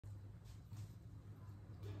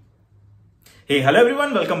Hey, hello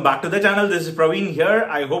everyone, welcome back to the channel. This is Praveen here.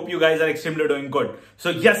 I hope you guys are extremely doing good.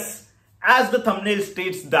 So yes, as the thumbnail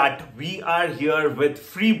states that we are here with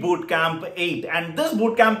Free Bootcamp 8, and this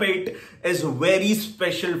Bootcamp 8 is very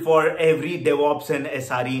special for every DevOps and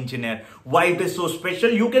SRE engineer. Why it is so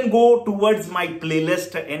special? You can go towards my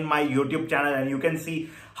playlist in my YouTube channel and you can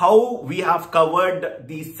see how we have covered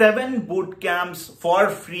the 7 bootcamps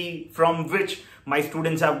for free, from which my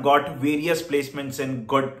students have got various placements in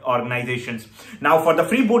good organizations. Now for the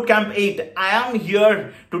Free Bootcamp 8, I am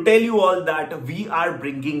here to tell you all that we are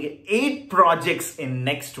bringing 8 projects in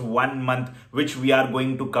next 1 month, which we are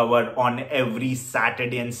going to cover on every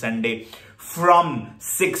Saturday and Sunday from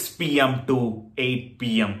 6 p.m. to 8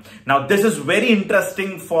 p.m. Now this is very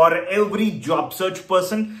interesting for every job search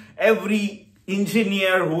person, every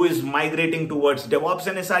engineer who is migrating towards DevOps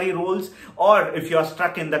and SRE roles, or if you are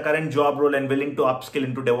stuck in the current job role and willing to upskill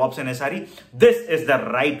into DevOps and SRE, this is the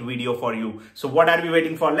right video for you. So what are we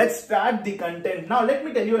waiting for? Let's start the content. Now let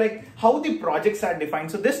me tell you how the projects are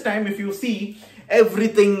defined. So this time, if you see,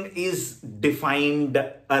 everything is defined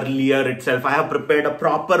earlier itself. I have prepared a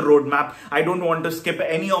proper roadmap. I don't want to skip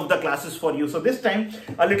any of the classes for you. So this time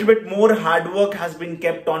a little bit more hard work has been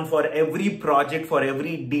kept on for every project, for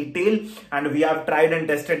every detail, and we have tried and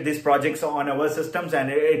tested these projects on our systems and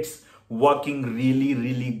it's working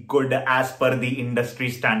really good as per the industry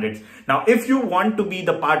standards. Now, if you want to be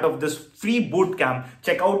the part of this free bootcamp,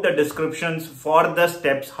 check out the descriptions for the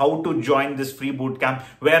steps how to join this free bootcamp,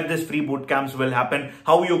 where this free bootcamps will happen,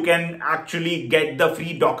 how you can actually get the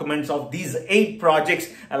free documents of these 8 projects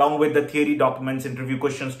along with the theory documents, interview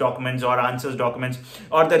questions documents or answers documents,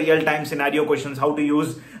 or the real-time scenario questions, how to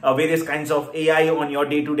use various kinds of AI on your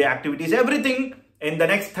day-to-day activities. Everything in the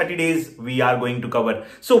next 30 days we are going to cover.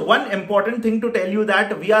 So one important thing to tell you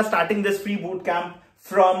that we are starting this free bootcamp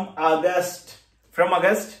from August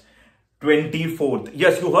 24th.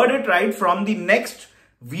 Yes, you heard it right. From the next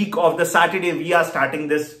week of the Saturday, we are starting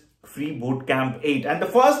this free bootcamp 8. And the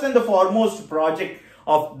first and the foremost project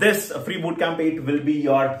of this free bootcamp 8 will be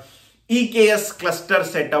your EKS cluster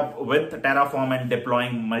setup with Terraform and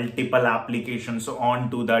deploying multiple applications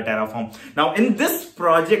onto the Terraform. Now in this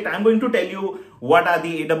project, I'm going to tell you what are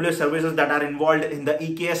the AWS services that are involved in the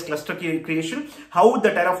EKS cluster creation, how the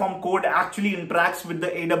Terraform code actually interacts with the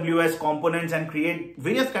AWS components and create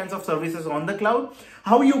various kinds of services on the cloud,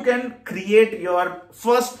 how you can create your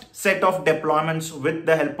first set of deployments with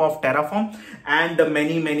the help of Terraform, and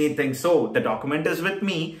many things. So the document is with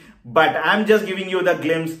me, but I'm just giving you the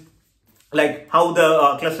glimpse, like how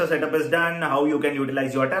the cluster setup is done, how you can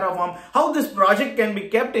utilize your Terraform, how this project can be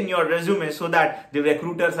kept in your resume so that the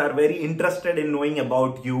recruiters are very interested in knowing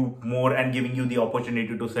about you more and giving you the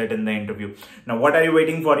opportunity to sit in the interview. Now, what are you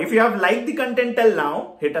waiting for? If you have liked the content till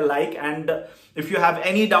now, hit a like, and if you have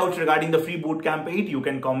any doubts regarding the free bootcamp 8, you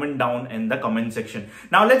can comment down in the comment section.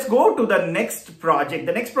 Now let's go to the next project.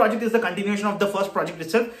 The next project is the continuation of the first project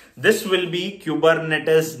itself. This will be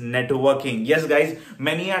Kubernetes networking. Yes guys,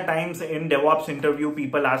 many a times in DevOps interview,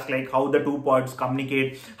 people ask how the 2 pods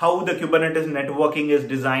communicate, how the Kubernetes networking is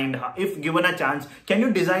designed. If given a chance, can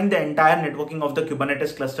you design the entire networking of the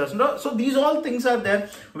Kubernetes clusters? So these all things are there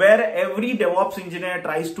where every DevOps engineer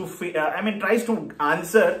tries to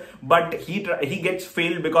answer, but he gets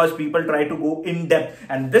failed because people try to go in depth,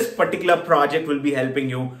 and this particular project will be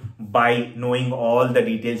helping you by knowing all the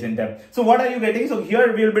details in depth. So what are you getting? So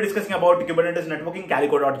here we will be discussing about Kubernetes networking,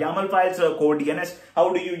 calico.yaml files, code DNS,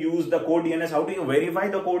 how do you use the code DNS, how do you verify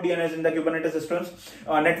the code DNS in the Kubernetes systems,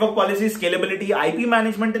 network policies, scalability, IP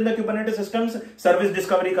management in the Kubernetes systems, service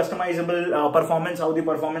discovery, customizable performance, how the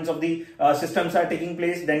performance of the systems are taking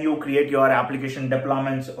place. Then you create your application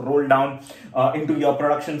deployments, roll down into your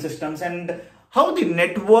production systems, and how the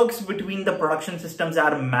networks between the production systems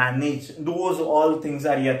are managed. Those all things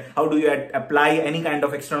are here. How do you apply any kind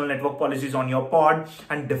of external network policies on your pod,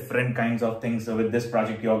 and different kinds of things. So with this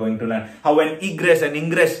project, you are going to learn how an egress and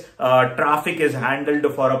ingress traffic is handled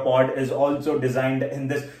for a pod is also designed in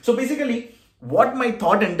this. So basically, what my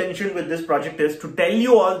thought intention with this project is to tell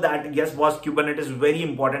you all that yes boss, Kubernetes is very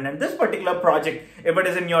important, and this particular project, if it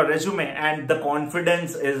is in your resume, and the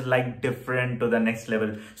confidence is different to the next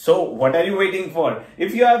level. So what are you waiting for?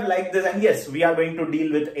 If you have liked this, and yes, we are going to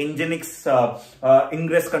deal with Nginx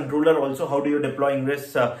ingress controller also. How do you deploy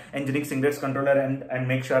Nginx ingress controller and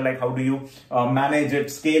make sure how do you manage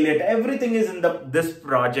it, scale it? Everything is in this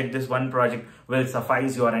project. This one project will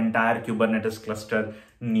suffice your entire Kubernetes cluster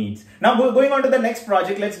needs. Now going on to the next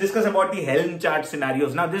project, let's discuss about the Helm chart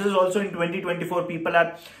scenarios. Now this is also in 2024, people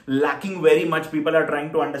are lacking very much. People are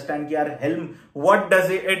trying to understand here, Helm, what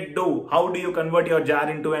does it do? How do you convert your jar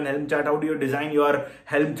into an Helm chart? How do you design your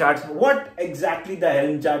Helm charts? What exactly the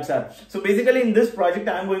Helm charts are? So basically in this project,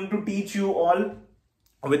 I'm going to teach you all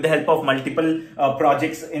with the help of multiple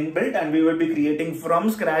projects inbuilt, and we will be creating from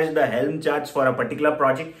scratch the Helm charts for a particular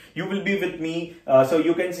project. You will be with me, so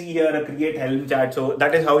you can see here a create Helm chart. So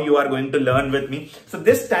that is how you are going to learn with me. So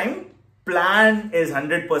this time plan is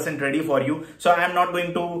 100% ready for you. So I am not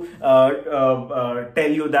going to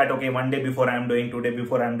tell you that okay, one day before I am doing, 2 days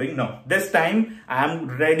before I am doing. No, this time I am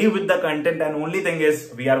ready with the content, and only thing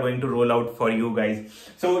is we are going to roll out for you guys.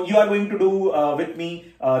 So you are going to do with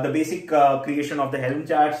me the basic creation of the Helm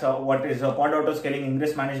charts, what is pod auto scaling,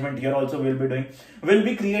 ingress management. Here also we'll be doing, we'll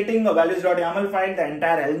be creating a values.yaml file, the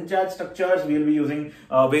entire Helm chart structures. We'll be using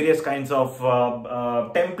various kinds of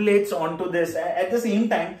templates onto this. At the same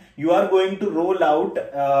time, you are going to roll out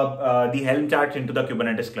the Helm charts into the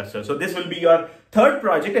Kubernetes cluster. So this will be your third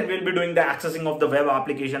project, and we'll be doing the accessing of the web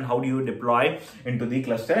application. How do you deploy into the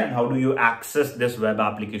cluster, and how do you access this web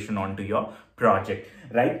application onto your project,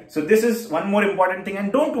 right? So this is one more important thing,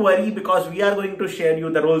 and don't worry, because we are going to share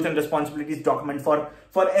you the roles and responsibilities document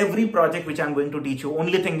for every project which I'm going to teach you.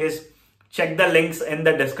 Only thing is, check the links in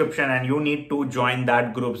the description, and you need to join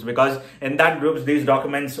that groups, because in that groups these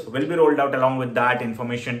documents will be rolled out. Along with that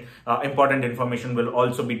information, important information will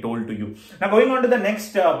also be told to you. Now going on to the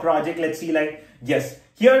next project, let's see, like, yes,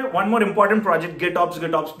 here one more important project,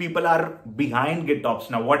 GitOps. People are behind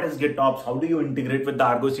GitOps. Now what is GitOps? How do you integrate with the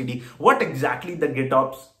Argo CD? What exactly the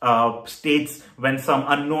GitOps states when some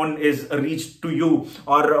unknown is reached to you,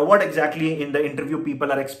 or what exactly in the interview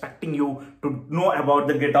people are expecting you to know about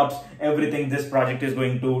the GitOps? Everything this project is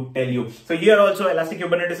going to tell you. So here also Elastic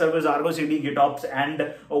Kubernetes Service, Argo CD, GitOps,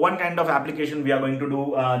 and one kind of application we are going to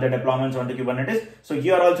do the deployments onto Kubernetes. So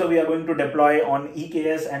here also we are going to deploy on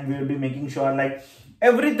EKS, and we will be making sure like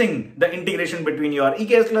everything, the integration between your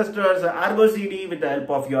EKS clusters, Argo CD, with the help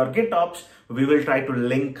of your GitOps, we will try to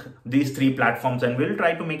link these three platforms, and we'll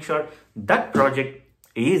try to make sure that project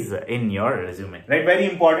is in your resume, right? Very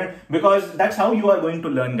important, because that's how you are going to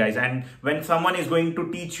learn, guys. And when someone is going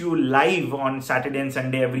to teach you live on Saturday and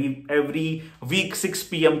Sunday every week, 6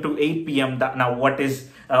 p.m. to 8 p.m. Now what is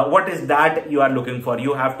that you are looking for?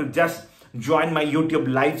 You have to just join my YouTube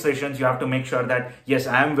live sessions. You have to make sure that yes,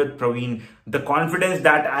 I am with Praveen. The confidence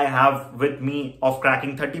that I have with me of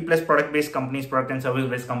cracking 30 plus product-based companies, product and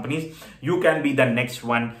service-based companies, you can be the next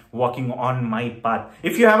one walking on my path.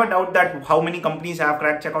 If you have a doubt that how many companies I have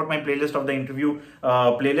cracked, check out my playlist of the interview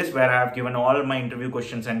playlist, where I have given all my interview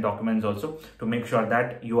questions and documents also, to make sure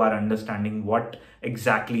that you are understanding what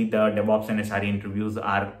exactly the DevOps and SRE interviews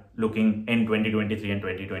are looking in 2023 and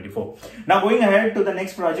 2024. Now going ahead to the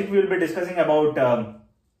next project, we will be discussing about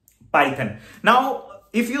Python. Now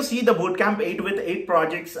if you see, the Bootcamp 8 with 8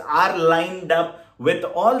 projects are lined up with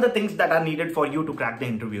all the things that are needed for you to crack the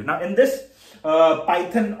interview. Now in this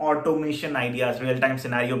Python automation ideas, real-time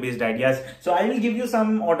scenario based ideas. So I will give you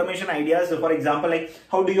some automation ideas. So for example, like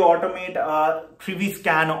how do you automate a 3V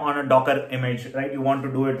scan on a Docker image, right? You want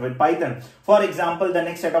to do it with Python. For example, the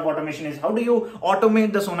next set of automation is how do you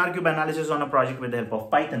automate the SonarQube analysis on a project with the help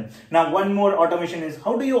of Python. Now one more automation is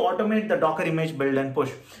how do you automate the Docker image build and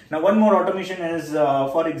push. Now one more automation is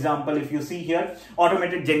for example, if you see here,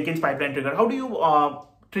 automated Jenkins pipeline trigger. How do you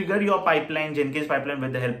trigger your pipeline, Jenkins pipeline,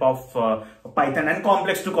 with the help of Python, and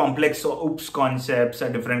complex to complex, so OOPS concepts,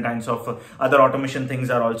 different kinds of other automation things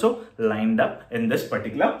are also lined up in this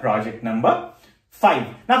particular project number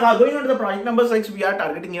 5. Now going on to the project number 6, we are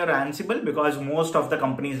targeting here Ansible, because most of the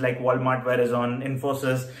companies like Walmart, Verizon,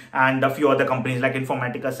 Infosys, and a few other companies like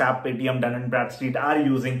Informatica, SAP, Paytm, Dun & Bradstreet are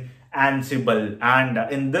using Ansible. And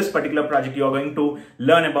in this particular project, you are going to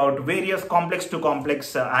learn about various complex to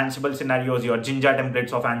complex Ansible scenarios, your Jinja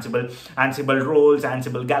templates of Ansible, Ansible roles,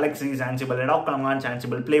 Ansible galaxies, Ansible ad hoc commands,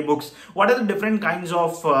 Ansible playbooks. What are the different kinds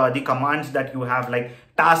of the commands that you have, like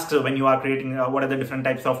tasks when you are creating, what are the different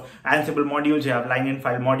types of Ansible modules? You have line in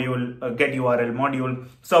file module, get URL module,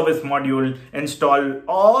 service module, install.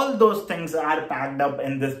 All those things are packed up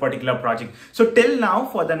in this particular project. So till now,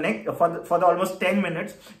 for the almost 10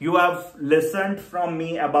 minutes, you have listened from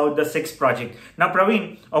me about the 6 project. Now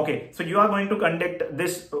Praveen, okay, so you are going to conduct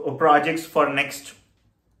this projects for next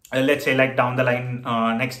let's say like down the line,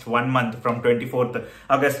 next 1 month, from 24th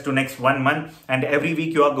August to next 1 month, and every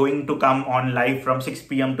week you are going to come on live from 6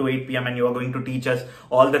 p.m. to 8 p.m. and you are going to teach us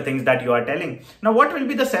all the things that you are telling. Now what will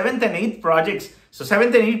be the 7th and 8th projects? So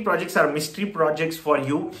 7th and 8th projects are mystery projects for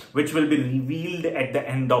you, which will be revealed at the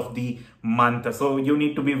end of the month. So you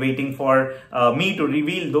need to be waiting for me to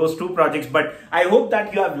reveal those 2 projects. But I hope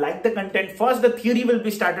that you have liked the content. First, the theory will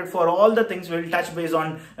be started for all the things. We will touch base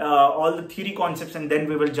on all the theory concepts, and then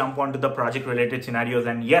we will jump onto the project related scenarios.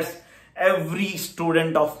 And yes, every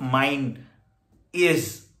student of mine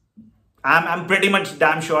I'm pretty much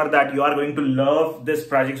damn sure that you are going to love this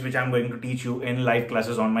projects which I'm going to teach you in live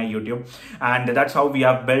classes on my YouTube. And that's how we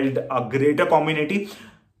have built a greater community.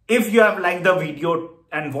 If you have liked the video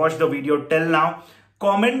and watched the video till now,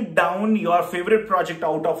 comment down your favorite project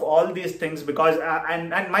out of all these things, because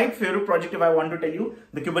and my favorite project, if I want to tell you,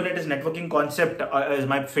 the Kubernetes networking concept is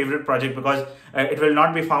my favorite project, because it will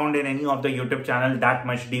not be found in any of the YouTube channel that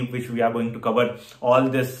much deep, which we are going to cover all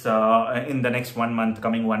this in the next 1 month,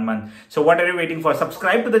 coming 1 month. So what are you waiting for?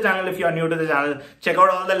 Subscribe to the channel if you are new to the channel. Check out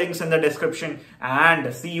all the links in the description,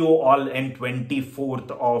 and see you all in 24th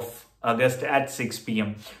of August at 6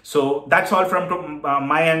 p.m. So that's all from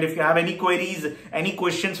my end. If you have any queries, any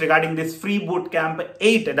questions regarding this free bootcamp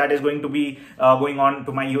 8 that is going to be going on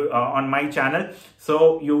to my channel,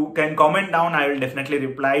 so you can comment down. I will definitely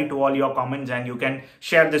reply to all your comments, and you can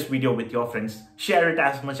share this video with your friends. Share it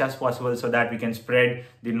as much as possible so that we can spread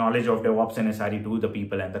the knowledge of DevOps and SRE to the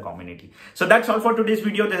people and the community. So that's all for today's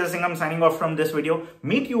video. This is Singham signing off from this video.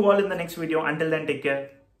 Meet you all in the next video. Until then, take care.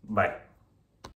 Bye.